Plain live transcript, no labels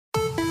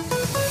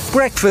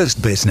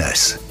Breakfast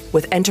Business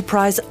with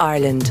Enterprise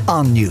Ireland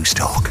on News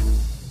Talk.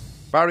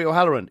 Barry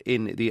O'Halloran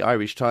in the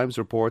Irish Times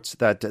reports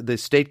that the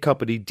state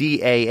company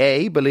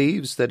DAA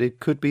believes that it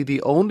could be the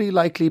only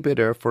likely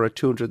bidder for a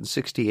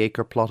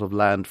 260-acre plot of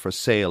land for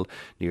sale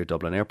near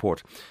Dublin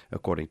Airport,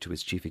 according to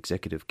its chief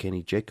executive,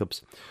 Kenny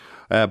Jacobs.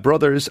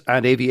 Brothers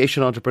and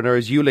aviation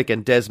entrepreneurs Ulick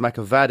and Des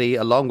McAvady,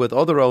 along with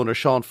other owners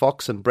Sean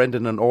Fox and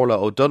Brendan and Orla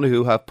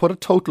O'Donoghue, have put a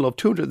total of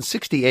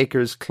 260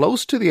 acres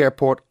close to the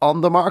airport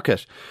on the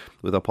market,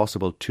 with a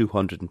possible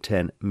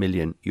 €210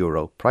 million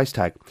price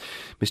tag.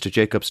 Mr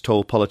Jacobs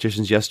told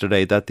politicians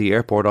yesterday that the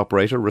airport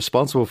operator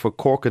responsible for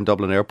Cork and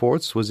Dublin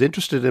airports was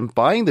interested in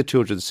buying the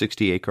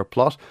 260-acre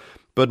plot,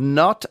 but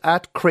not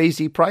at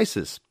crazy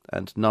prices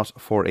and not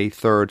for a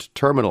third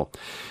terminal.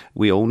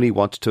 We only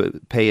want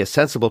to pay a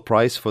sensible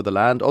price for the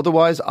land.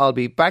 Otherwise, I'll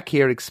be back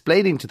here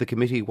explaining to the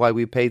committee why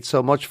we paid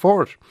so much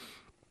for it.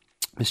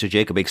 Mr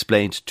Jacob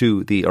explained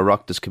to the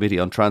Oireachtas Committee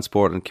on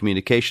Transport and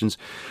Communications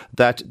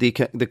that the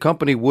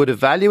company would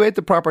evaluate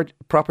the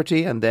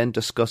property and then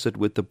discuss it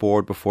with the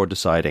board before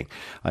deciding.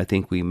 I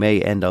think we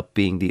may end up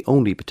being the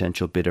only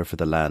potential bidder for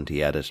the land,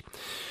 he added.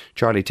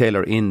 Charlie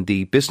Taylor in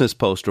the Business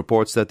Post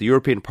reports that the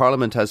European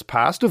Parliament has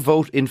passed a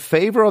vote in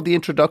favour of the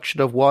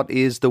introduction of what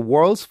is the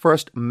world's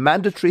first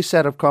mandatory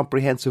set of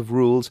comprehensive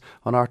rules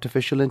on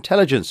artificial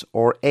intelligence,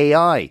 or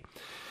AI.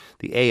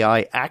 The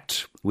AI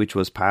Act, which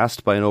was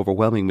passed by an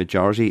overwhelming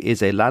majority,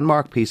 is a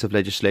landmark piece of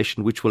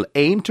legislation which will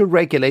aim to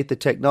regulate the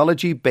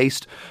technology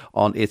based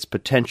on its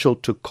potential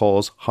to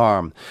cause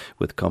harm,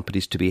 with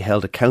companies to be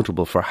held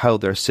accountable for how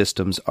their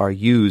systems are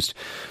used.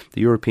 The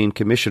European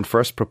Commission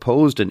first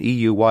proposed an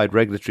EU-wide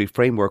regulatory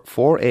framework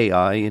for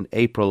AI in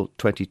April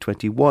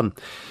 2021.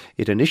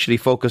 It initially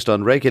focused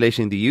on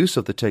regulating the use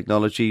of the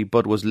technology,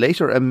 but was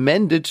later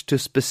amended to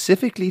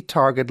specifically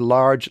target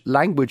large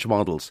language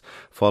models,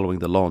 following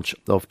the launch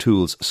of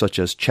tools such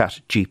as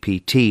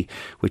ChatGPT,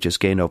 which has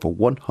gained over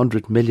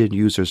 100 million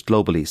users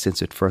globally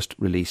since it first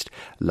released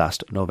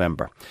last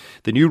November.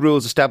 The new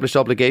rules establish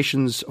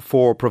obligations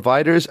for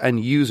providers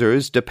and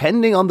users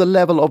depending on the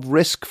level of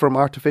risk from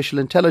artificial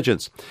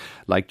intelligence.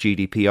 Like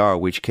GDPR,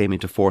 which came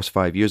into force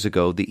 5 years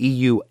ago, the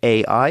EU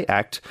AI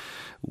Act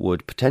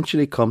would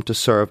potentially come to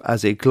serve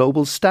as a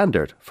global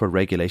standard for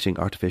regulating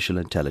artificial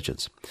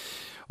intelligence.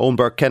 Owen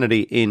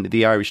Burke-Kennedy in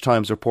the Irish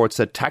Times reports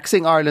that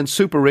taxing Ireland's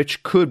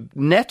super-rich could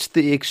net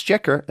the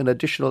Exchequer an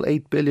additional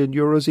 €8 billion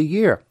a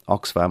year,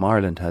 Oxfam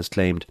Ireland has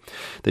claimed.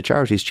 The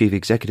charity's chief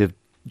executive,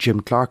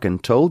 Jim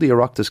Clarkin, told the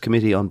Oireachtas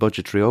Committee on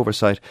Budgetary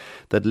Oversight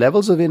that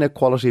levels of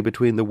inequality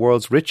between the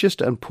world's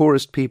richest and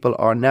poorest people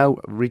are now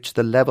reached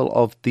the level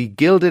of the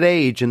Gilded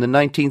Age in the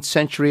 19th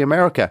century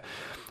America,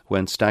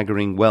 when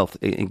staggering wealth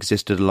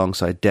existed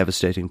alongside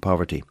devastating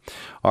poverty.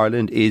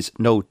 Ireland is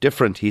no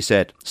different, he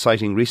said,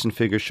 citing recent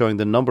figures showing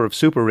the number of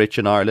super-rich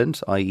in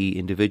Ireland, i.e.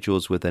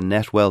 individuals with a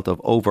net wealth of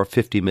over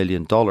 $50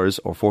 million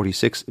or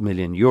 €46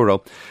 million,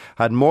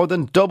 had more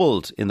than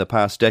doubled in the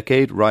past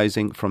decade,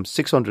 rising from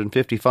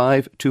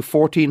 655 to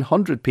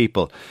 1,400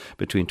 people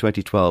between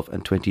 2012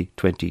 and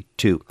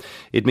 2022.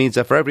 It means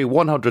that for every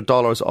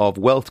 $100 of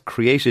wealth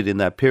created in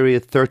that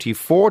period,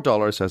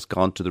 $34 has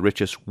gone to the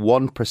richest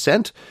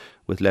 1%,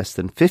 with less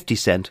than 50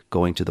 cent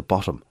going to the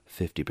bottom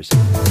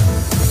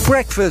 50%.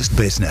 Breakfast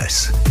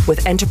Business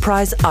with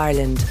Enterprise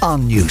Ireland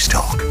on News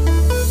Talk.